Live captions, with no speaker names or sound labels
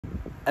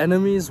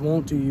enemies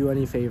won't do you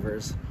any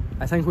favors.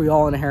 I think we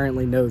all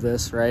inherently know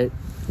this, right?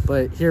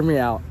 But hear me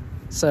out.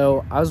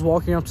 So I was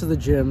walking up to the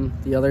gym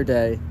the other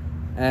day,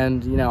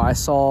 and I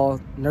saw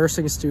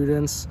nursing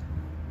students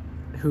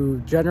who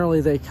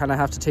generally they kind of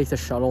have to take the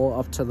shuttle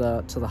up to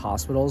the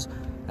hospitals.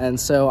 And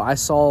so I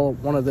saw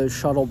one of those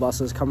shuttle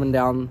buses coming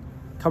down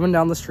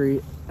the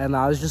street, and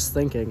I was just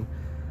thinking,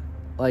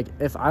 like,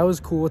 if I was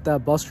cool with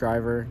that bus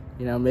driver,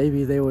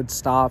 maybe they would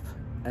stop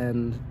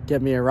and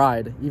get me a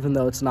ride, even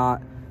though it's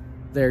not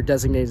their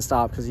designated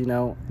stop, because you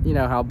know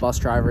how bus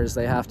drivers,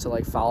 they have to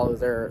like follow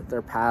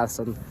their paths,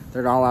 and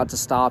they're not allowed to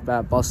stop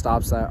at bus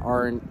stops that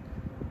aren't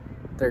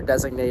their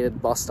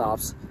designated bus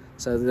stops.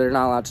 So they're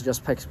not allowed to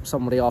just pick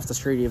somebody off the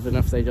street, even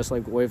if they just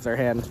like wave their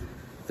hand.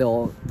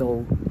 They'll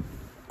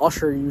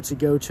usher you to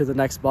go to the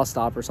next bus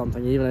stop or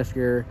something, even if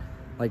you're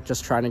like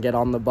just trying to get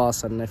on the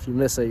bus, and if you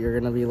miss it, you're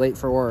gonna be late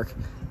for work.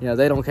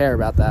 They don't care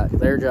about that.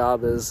 Their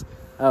job is,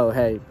 oh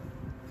hey,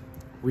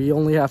 we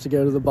only have to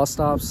go to the bus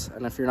stops,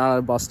 and if you're not at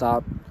a bus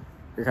stop,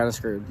 you're kind of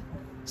screwed.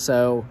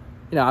 So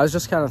I was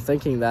just kind of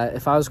thinking that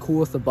if I was cool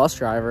with the bus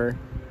driver,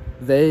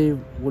 they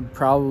would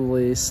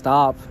probably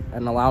stop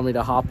and allow me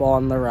to hop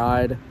on the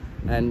ride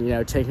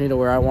and take me to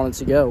where I wanted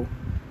to go.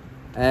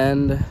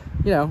 And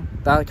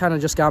that kind of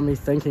just got me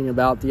thinking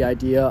about the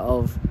idea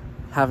of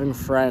having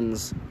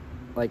friends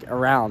like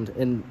around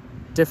in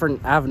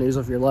different avenues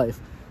of your life.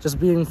 Just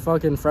being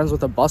fucking friends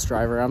with a bus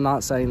driver. I'm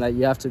not saying that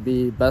you have to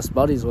be best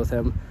buddies with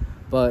him,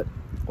 but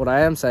what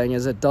I am saying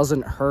is it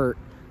doesn't hurt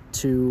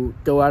to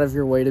go out of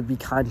your way to be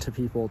kind to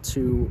people,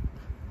 to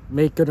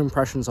make good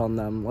impressions on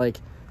them.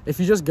 Like, if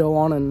you just go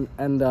on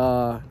and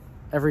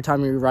every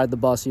time you ride the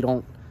bus,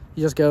 you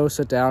just go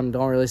sit down and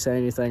don't really say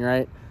anything,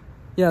 right?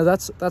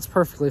 That's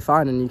perfectly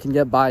fine, and you can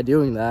get by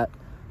doing that.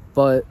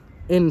 But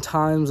in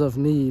times of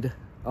need,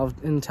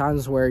 in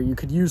times where you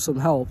could use some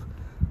help,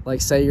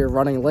 like say you're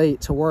running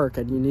late to work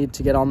and you need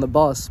to get on the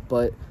bus,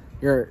 but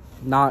you're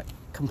not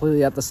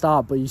completely at the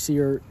stop, but you see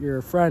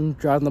your friend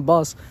driving the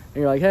bus, and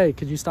you're like, hey,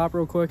 could you stop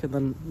real quick? And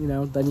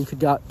then then you could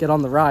get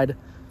on the ride,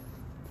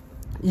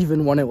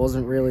 even when it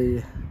wasn't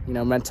really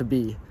meant to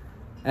be.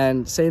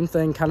 And same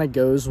thing kind of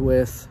goes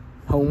with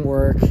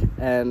homework,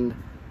 and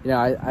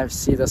I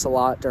see this a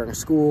lot during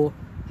school.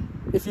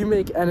 If you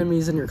make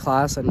enemies in your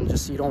class and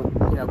just people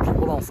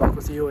don't fuck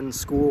with you in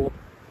school,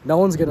 no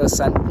one's gonna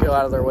go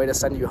out of their way to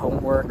send you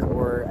homework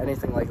or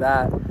anything like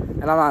that.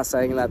 And I'm not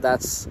saying that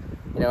that's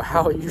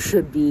how you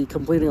should be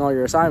completing all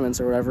your assignments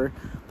or whatever,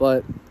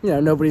 but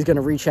nobody's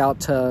gonna reach out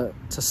to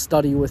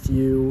study with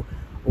you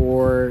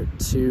or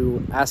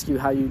to ask you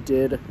how you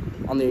did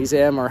on the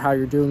exam, or how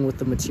you're doing with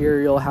the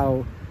material,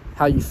 how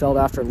you felt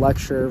after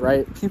lecture,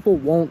 right? People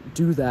won't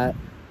do that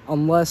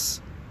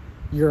unless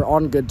you're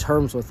on good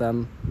terms with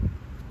them.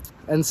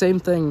 And same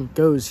thing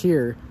goes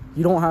here.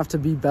 You don't have to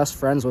be best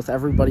friends with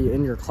everybody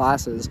in your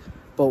classes,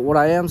 but what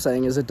I am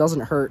saying is it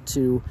doesn't hurt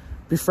to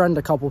befriend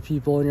a couple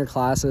people in your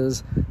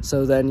classes,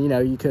 so then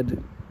you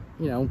could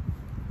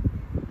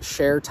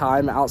share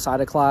time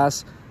outside of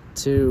class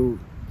to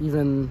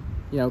even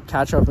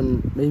catch up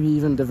and maybe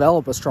even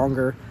develop a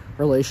stronger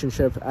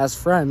relationship as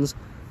friends.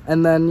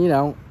 And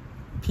then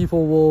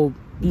people will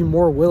be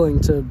more willing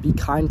to be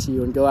kind to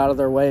you and go out of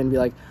their way and be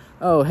like,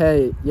 oh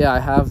hey, yeah, I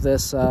have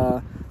this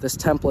this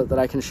template that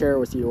I can share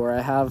with you, or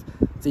I have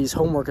these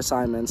homework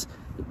assignments.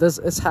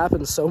 It's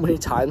happened so many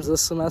times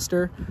this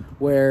semester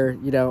where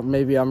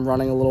maybe I'm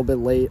running a little bit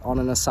late on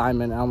an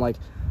assignment, and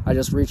I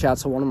just reach out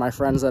to one of my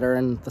friends that are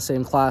in the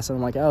same class, and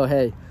I'm like, oh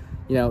hey,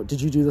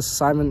 did you do this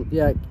assignment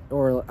yet?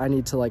 Or I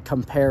need to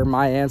compare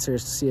my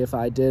answers to see if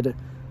I did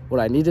what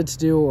I needed to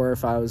do, or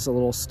if I was a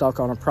little stuck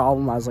on a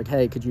problem. I was like,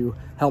 hey, could you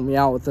help me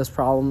out with this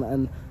problem?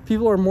 And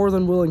people are more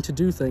than willing to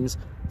do things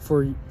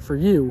for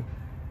you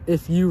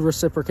if you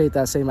reciprocate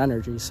that same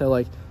energy.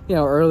 So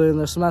earlier in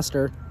the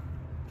semester,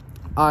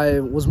 I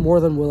was more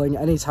than willing,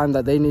 anytime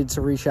that they needed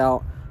to reach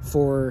out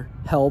for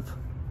help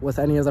with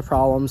any of the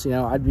problems,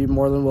 I'd be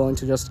more than willing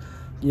to just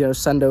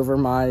send over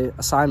my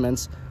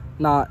assignments,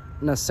 not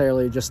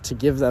necessarily just to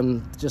give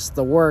them just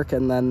the work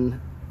and then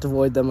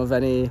devoid them of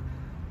any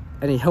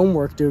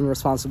homework doing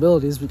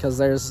responsibilities, because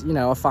there's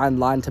a fine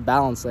line to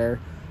balance there.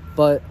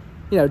 But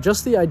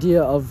just the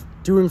idea of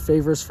doing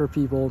favors for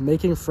people,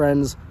 making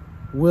friends,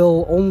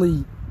 will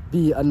only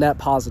be a net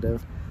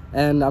positive.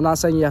 And I'm not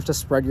saying you have to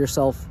spread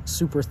yourself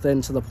super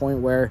thin to the point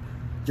where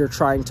you're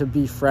trying to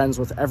be friends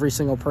with every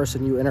single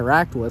person you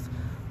interact with,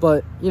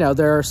 but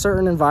there are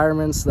certain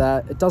environments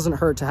that it doesn't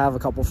hurt to have a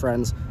couple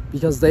friends,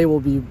 because they will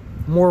be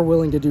more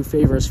willing to do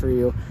favors for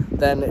you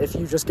than if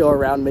you just go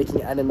around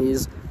making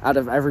enemies out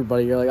of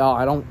everybody. You're like, oh,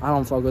 I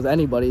don't fuck with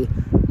anybody,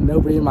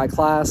 nobody in my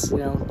class.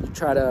 You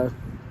try to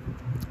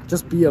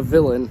just be a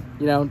villain.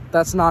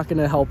 That's not going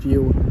to help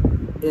you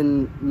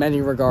in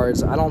many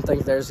regards. I don't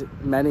think there's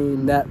many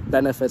net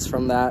benefits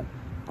from that,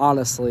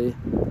 honestly,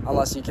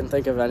 unless you can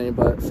think of any,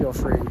 but feel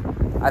free.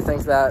 I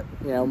think that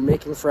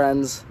making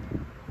friends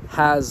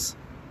has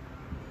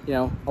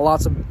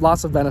lots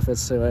of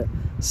benefits to it.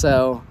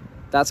 So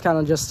that's kind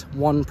of just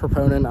one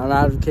proponent. I'm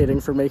advocating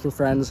for making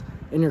friends,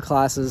 in your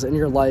classes, in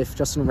your life,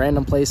 just in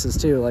random places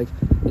too, like,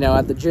 you know,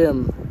 at the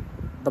gym,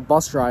 the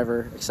bus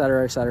driver,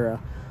 etc., etc.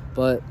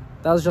 But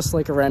that was just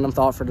like a random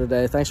thought for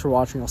today. Thanks for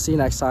watching. I'll see you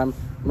next time.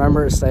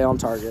 Remember to stay on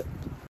target.